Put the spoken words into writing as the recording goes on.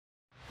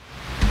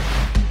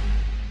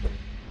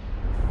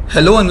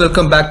Hello and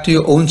welcome back to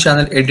your own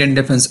channel Indian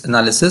Defense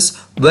Analysis,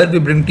 where we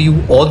bring to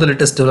you all the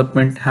latest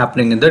development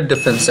happening in the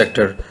defense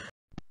sector.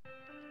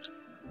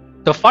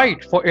 The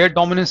fight for air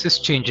dominance is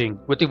changing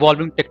with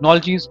evolving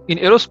technologies in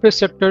aerospace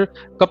sector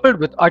coupled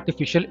with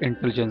artificial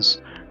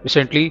intelligence.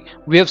 Recently,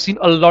 we have seen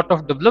a lot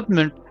of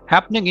development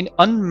happening in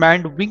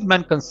unmanned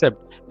wingman concept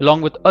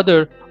along with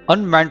other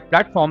unmanned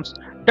platforms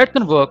that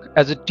can work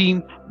as a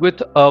team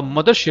with a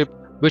mothership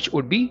which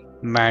would be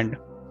manned.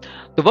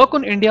 The work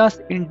on India's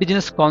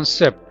indigenous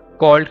concept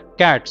called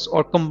CATs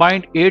or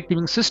Combined Air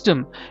Teaming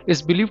System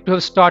is believed to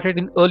have started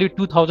in early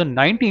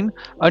 2019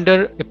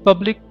 under a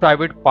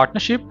public-private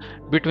partnership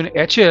between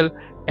HAL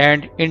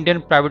and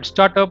Indian private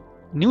startup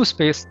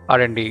Newspace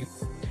R&D.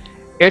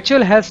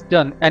 HAL has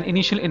done an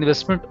initial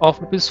investment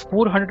of Rs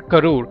 400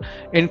 crore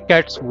in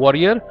CATS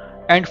Warrior,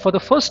 and for the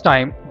first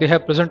time they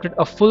have presented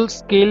a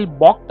full-scale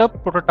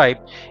mocked-up prototype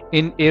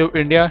in Aero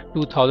India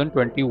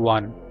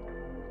 2021.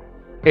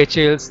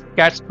 HAL's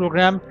CATS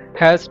program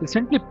has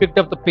recently picked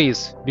up the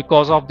pace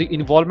because of the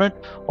involvement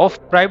of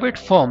private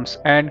firms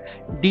and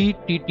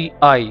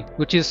DTTI,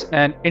 which is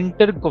an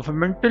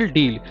inter-governmental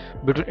deal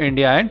between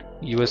India and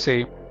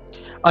USA.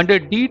 Under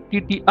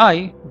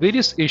DTTI,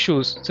 various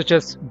issues such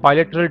as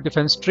bilateral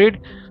defense trade,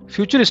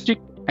 futuristic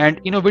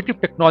and innovative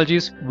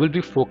technologies will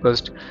be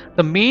focused.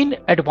 The main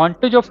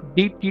advantage of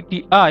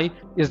DTTI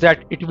is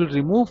that it will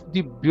remove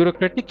the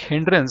bureaucratic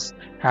hindrance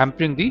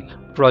hampering the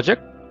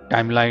project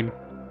timeline.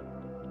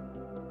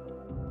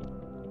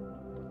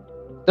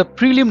 The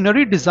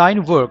preliminary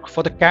design work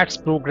for the CATS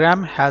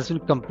program has been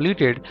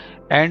completed,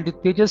 and the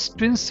Tejas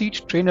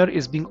twin-seat trainer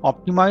is being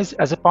optimized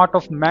as a part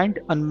of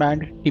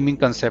manned-unmanned teaming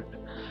concept.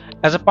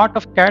 As a part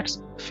of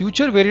CATS,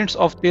 future variants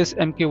of this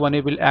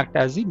Mk1A will act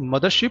as the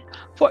mothership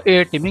for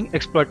air teaming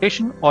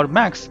exploitation or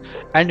MAX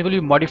and will be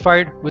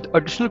modified with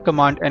additional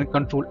command and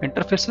control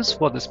interfaces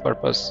for this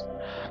purpose.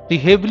 The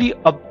heavily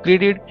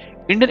upgraded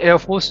Indian Air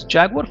Force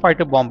Jaguar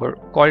fighter bomber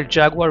called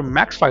Jaguar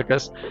MAX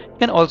fighters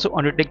can also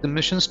undertake the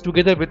missions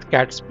together with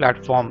CATS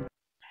platform.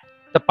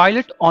 The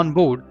pilot on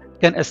board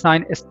can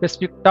assign a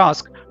specific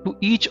task to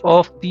each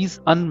of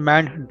these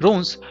unmanned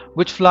drones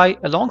which fly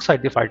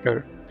alongside the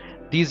fighter.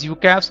 These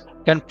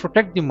UCAVs can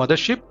protect the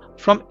mothership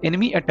from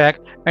enemy attack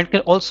and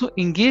can also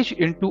engage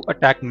into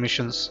attack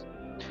missions.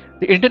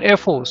 The Indian Air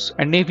Force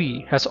and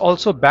Navy has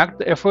also backed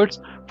the efforts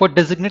for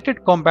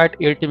designated combat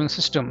air teaming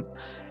system.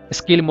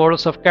 Scale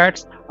models of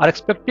CATS are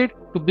expected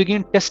to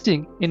begin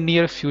testing in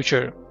near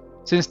future.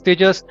 Since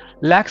Tejas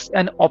lacks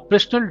an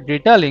operational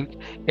data link,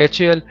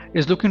 HAL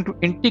is looking to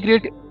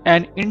integrate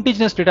an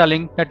indigenous data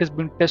link that has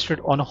been tested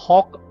on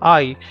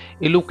Hawk-I,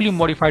 a locally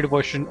modified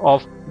version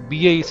of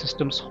BAE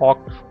Systems Hawk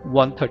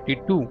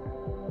 132.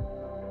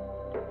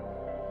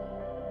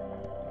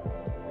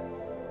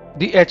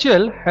 The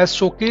HAL has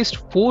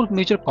showcased 4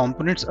 major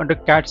components under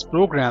CATS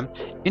program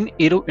in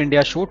Aero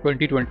India Show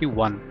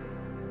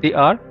 2021. They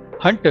are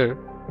Hunter,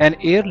 an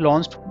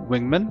air-launched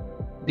wingman;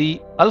 the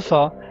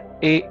Alpha,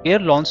 a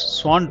air-launched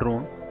swan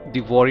drone;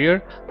 the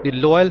Warrior, the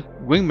loyal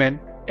wingman;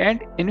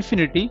 and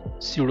Infinity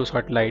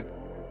pseudo-satellite.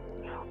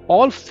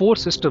 All 4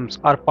 systems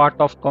are part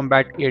of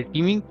combat air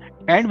teaming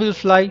and will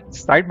fly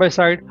side by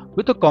side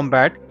with a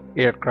combat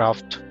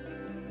aircraft.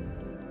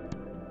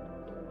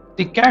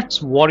 The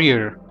CATS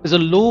Warrior is a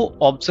low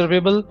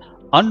observable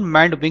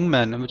unmanned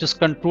wingman which is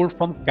controlled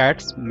from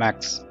CATS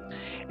MAX.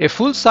 A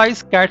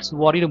full-size CATS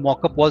Warrior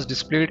mockup was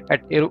displayed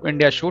at Aero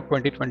India Show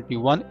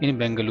 2021 in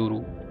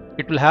Bengaluru.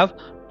 It will have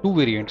 2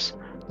 variants.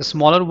 The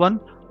smaller one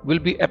will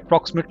be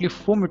approximately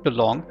 4 meters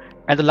long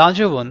and the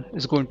larger one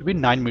is going to be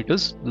 9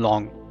 meters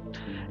long.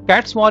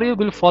 CATS Warrior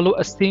will follow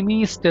a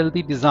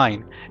semi-stealthy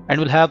design and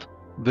will have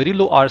very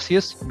low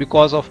RCS,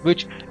 because of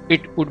which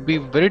it would be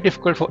very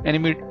difficult for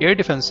enemy air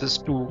defenses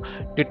to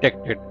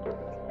detect it.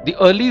 The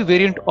early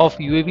variant of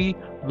UAV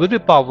will be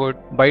powered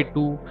by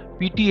 2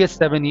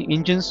 PTS-7E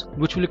engines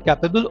which will be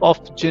capable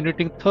of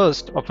generating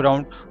thrust of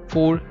around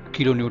 4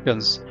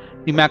 kilonewtons.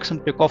 The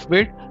maximum takeoff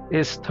weight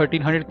is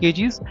 1300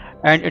 kgs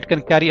and it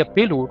can carry a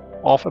payload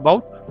of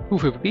about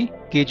 250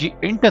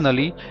 kg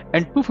internally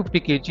and 250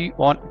 kg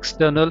on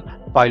external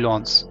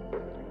pylons.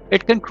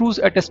 It can cruise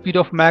at a speed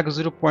of Mach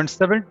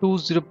 0.7 to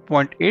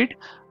 0.8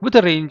 with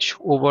a range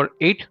over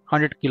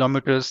 800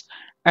 kilometers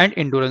and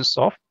endurance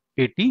of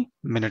 80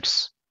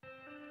 minutes.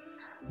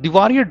 The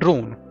Warrior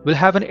drone will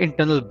have an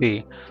internal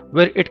bay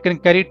where it can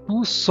carry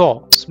 2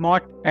 SAW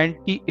smart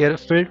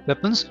anti-airfield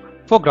weapons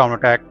for ground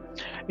attack.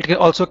 It can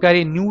also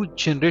carry new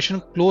generation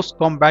close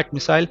combat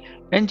missile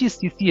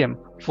NGCCM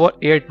for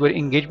air-to-air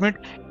engagement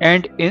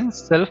and in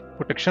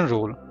self-protection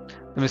role.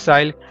 The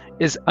missile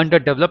is under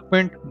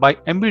development by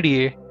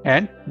MBDA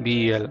and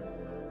BEL.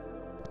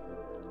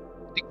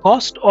 The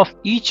cost of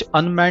each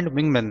unmanned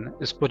wingman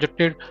is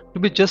projected to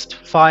be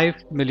just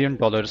 $5 million.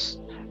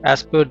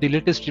 As per the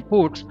latest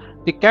reports,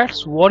 the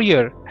CATS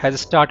Warrior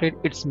has started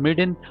its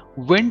maiden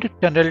wind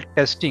tunnel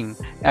testing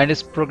and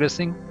is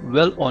progressing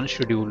well on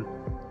schedule.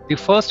 The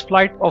first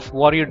flight of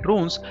Warrior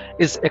drones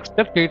is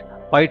expected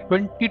by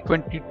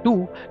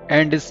 2022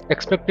 and is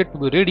expected to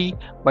be ready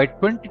by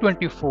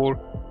 2024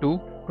 to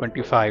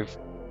 2025.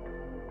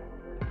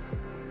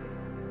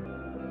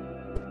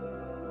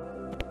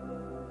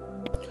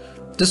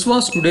 This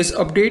was today's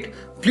update.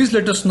 Please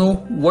let us know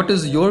what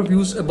is your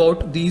views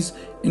about these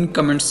in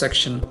comment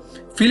section.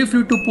 Feel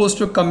free to post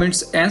your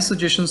comments and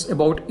suggestions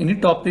about any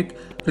topic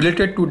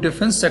related to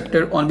defense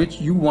sector on which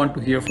you want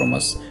to hear from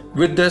us.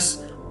 With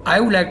this, I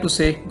would like to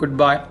say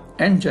goodbye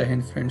and Jai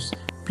Hind friends.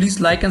 Please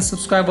like and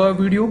subscribe our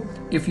video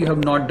if you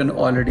have not done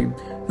already.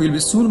 We will be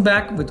soon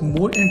back with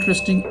more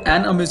interesting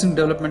and amazing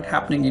development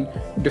happening in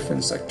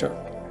defense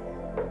sector.